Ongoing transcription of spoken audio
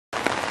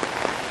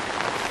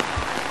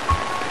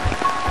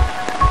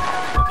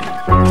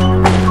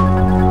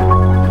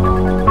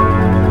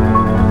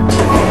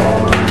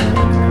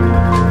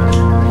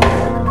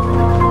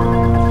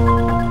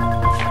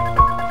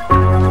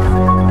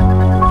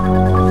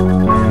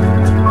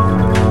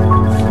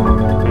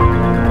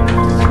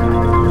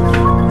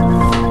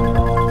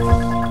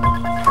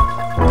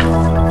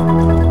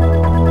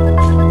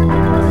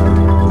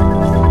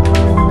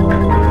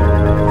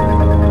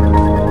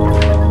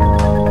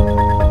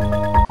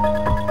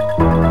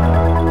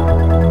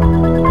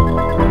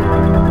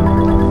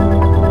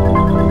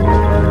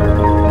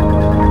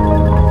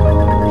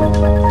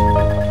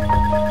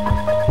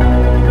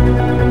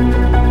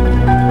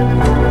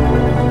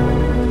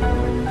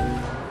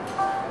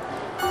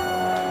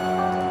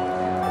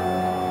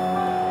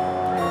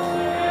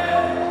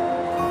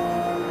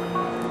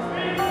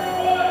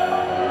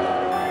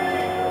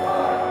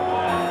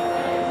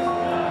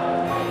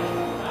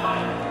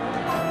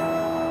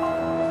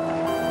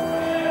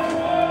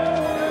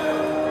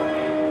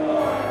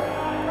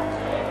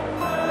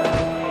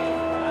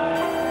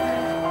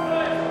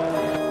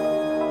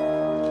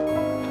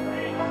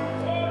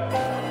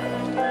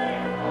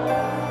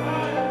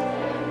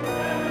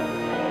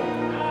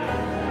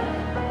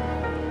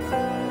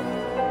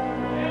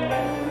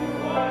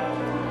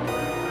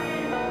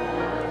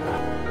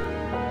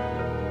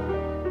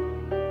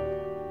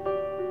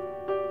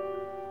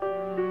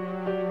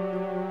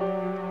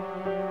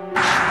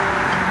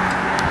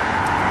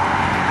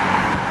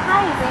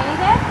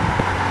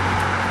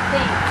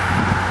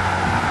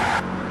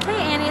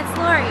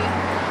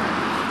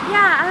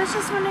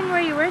was just wondering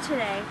where you were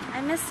today.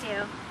 I missed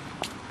you.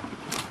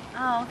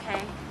 Oh,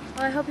 okay.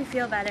 Well, I hope you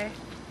feel better.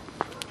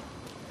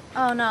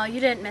 Oh, no, you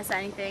didn't miss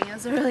anything. It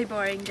was a really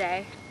boring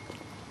day.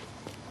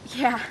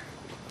 Yeah.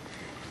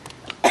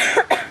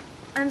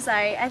 I'm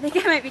sorry. I think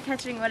I might be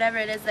catching whatever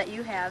it is that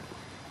you have.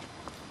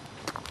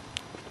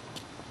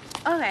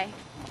 Okay.